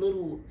 with a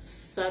little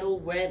subtle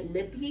red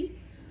lippy.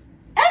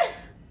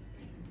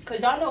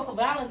 Because y'all know for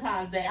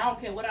Valentine's Day, I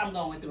don't care what I'm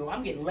going through,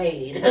 I'm getting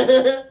laid.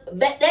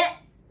 Bet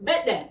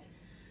that.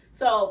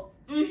 So,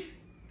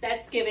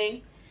 that's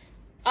giving.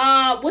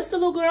 What's the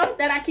little girl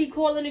that I keep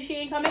calling and she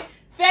ain't coming?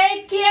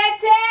 Faith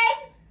Kitty!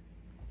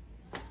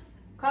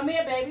 Come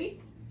here, baby.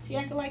 She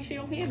acting like she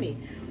don't hear me.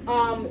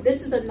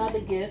 This is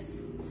another gift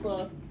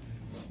for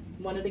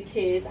one of the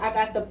kids. I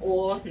got them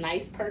all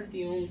nice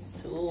perfumes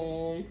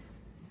too.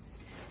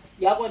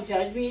 Y'all gonna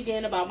judge me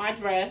again about my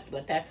dress,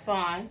 but that's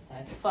fine.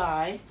 That's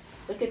fine.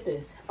 Look at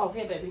this. Oh,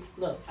 hey, baby.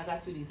 Look, I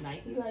got you these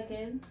Nike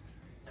leggings.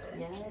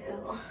 Yeah,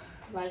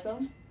 like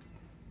them?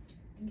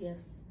 Yes.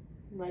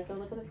 Like them.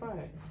 Look at the front.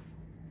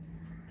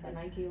 Got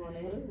Nike on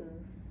it.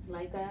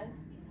 Like that?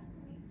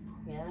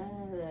 Yes.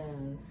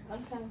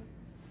 Okay.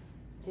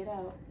 Get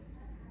out.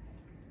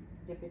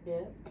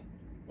 Dip.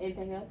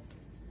 Anything else?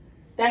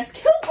 That's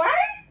cute,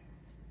 right?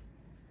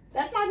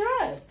 That's my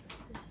dress.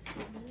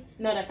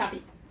 No, that's not for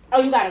you.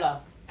 Oh, you gotta go.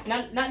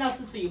 Nothing else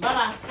is for you.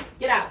 Bye-bye.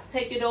 Get out.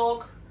 Take your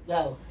dog.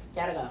 Go.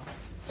 Gotta go.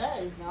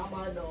 That is not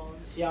my dog.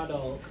 It's your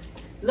dog.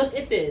 Look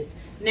at this.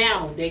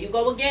 Now, there you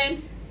go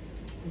again.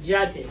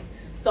 Judge it.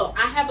 So,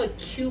 I have a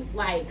cute,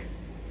 like,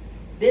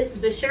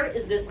 the shirt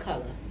is this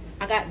color.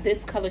 I got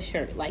this color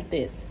shirt, like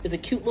this. It's a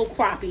cute little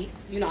croppy.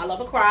 You know, I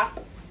love a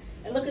crop.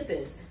 And look at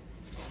this.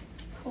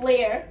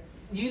 Flare.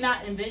 You're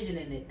not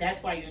envisioning it.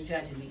 That's why you're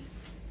judging me.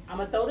 I'm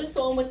going to throw this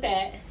on with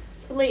that.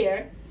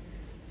 Flare.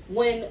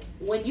 When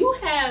you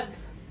have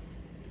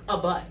a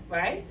butt,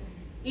 right?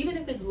 Even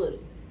if it's little.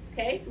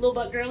 Okay? Little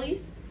butt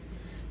girlies.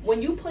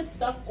 When you put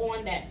stuff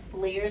on that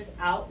flares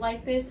out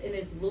like this and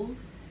it's loose,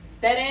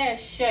 that ass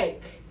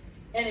shake.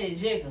 and it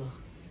jiggle,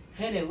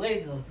 and it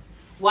wiggle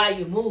while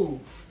you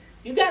move.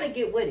 You gotta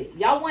get with it.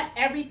 Y'all want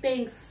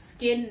everything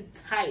skin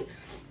tight.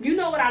 You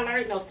know what I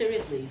learned? No,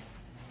 seriously.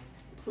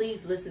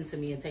 Please listen to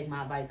me and take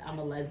my advice. I'm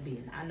a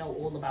lesbian. I know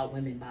all about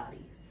women bodies.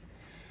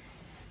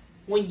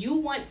 When you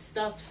want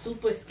stuff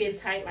super skin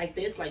tight like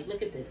this, like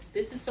look at this.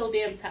 This is so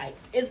damn tight.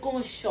 It's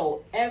going to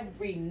show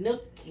every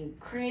nook and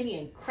cranny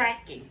and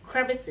crack and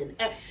crevice.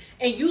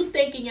 And you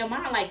think in your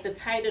mind like the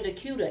tighter the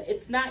cuter.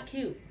 It's not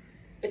cute.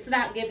 It's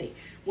not giving.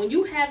 When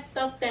you have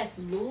stuff that's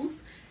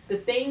loose, the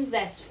things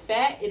that's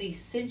fat, it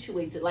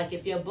accentuates it. Like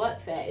if your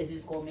butt fat, is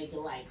just going to make it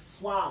like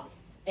swab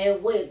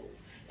and wiggle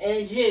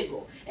and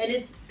jiggle. And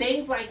it's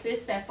things like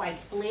this that's like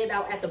flared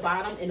out at the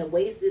bottom and the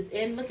waist is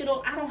in. Look at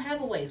all, I don't have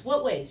a waist.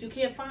 What waist? You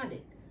can't find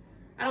it.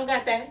 I don't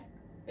got that.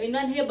 Ain't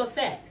nothing here but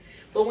fat.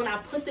 But when I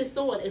put this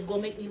on, it's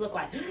gonna make me look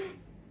like this.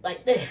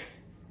 Like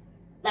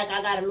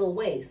I got a little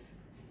waist.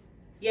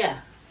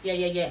 Yeah.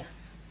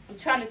 I'm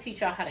trying to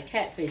teach y'all how to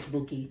catfish,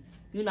 Bookie.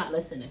 You're not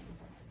listening.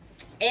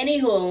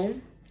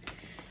 Anywho.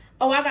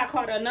 Oh, I got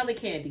Karter another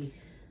candy.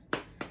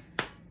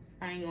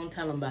 I ain't gonna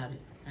tell him about it.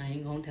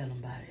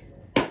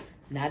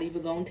 Not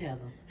even gonna tell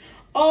him.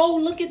 Oh,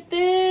 look at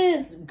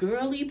this.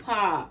 Girly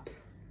Pop.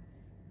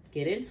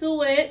 Get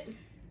into it.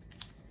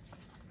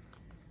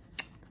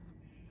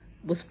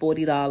 Was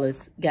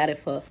 $40. Got it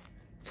for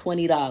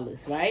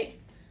 $20, right?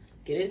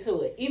 Get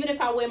into it. Even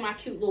if I wear my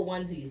cute little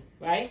onesie,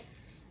 right?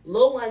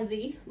 Little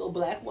onesie, little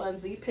black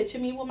onesie. Picture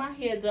me with my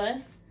hair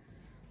done.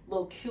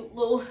 Little cute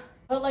little...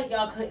 Felt like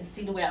y'all couldn't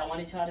see the way I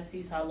wanted y'all to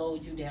see, so I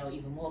lowered you down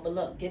even more. But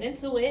look, get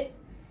into it.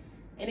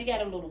 And it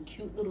got a little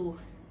cute little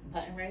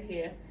button right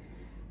here.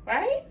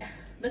 Right?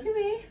 Look at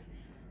me.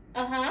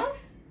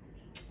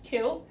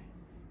 Cute.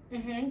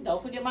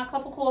 Don't forget my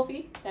cup of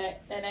coffee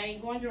that I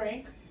ain't going to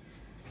drink.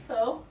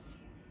 So,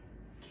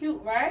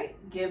 cute, right?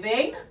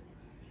 Giving.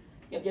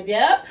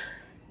 Yep.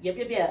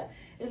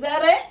 Is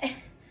that it?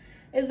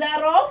 Is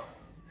that all?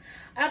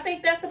 I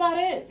think that's about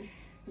it.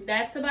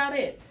 That's about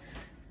it.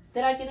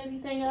 Did I get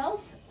anything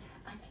else?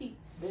 I keep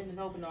bending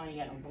over. No, I ain't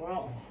got no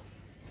bra.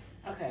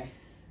 Okay.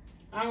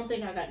 I don't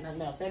think I got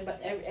nothing else.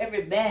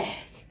 Every bag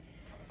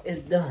is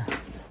done.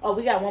 Oh,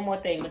 we got one more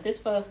thing, but this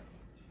for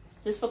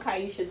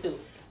Kaisha too.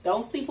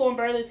 Don't sleep on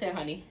Burlington,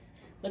 honey.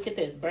 Look at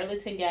this.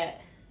 Burlington got.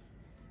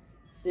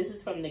 This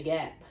is from the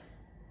Gap.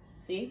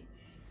 See?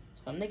 It's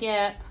from the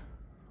Gap.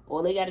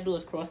 All they got to do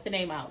is cross the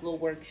name out. Little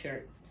work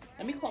shirt.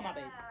 Let me call my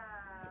baby.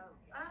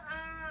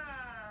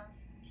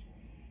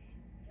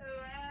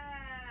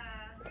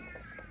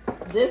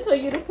 This for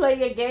you to play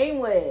your game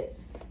with.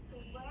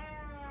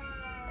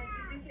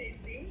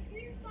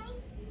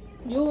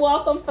 You're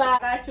welcome, I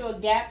got you a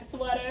Gap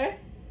sweater.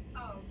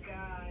 Oh,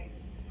 God.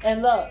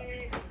 And look,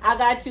 I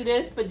got you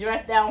this for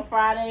Dress Down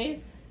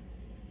Fridays.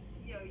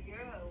 Yo, you're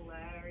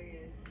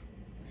hilarious.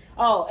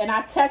 Oh, and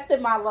I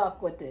tested my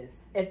luck with this.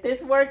 If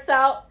this works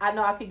out, I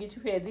know I can get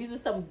you pants. These are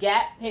some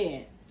Gap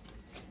pants.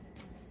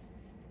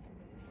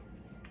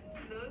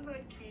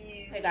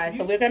 Hey guys,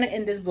 so we're going to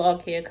end this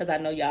vlog here because I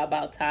know y'all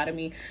about tired of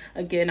me.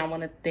 Again, I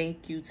want to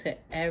thank you to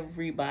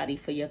everybody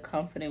for your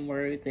comforting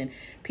words and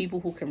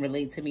people who can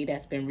relate to me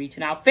that's been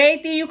reaching out.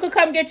 Faithy, you could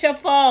come get your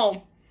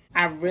phone.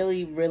 I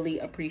really, really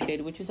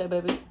appreciate it. What you say,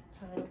 baby?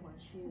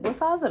 What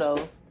size are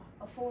those?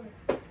 A 4.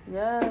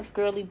 Yes,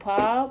 Girly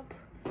Pop.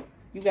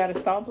 You got a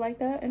stomp like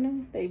that in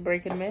them? They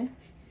breaking them in?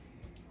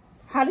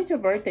 How did your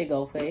birthday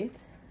go, Faith?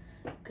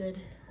 Good.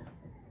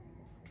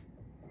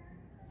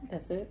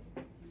 That's it?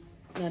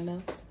 Nothing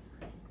else?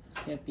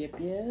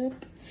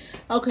 Yep.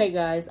 Okay,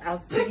 guys. I'll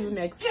see you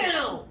next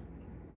time.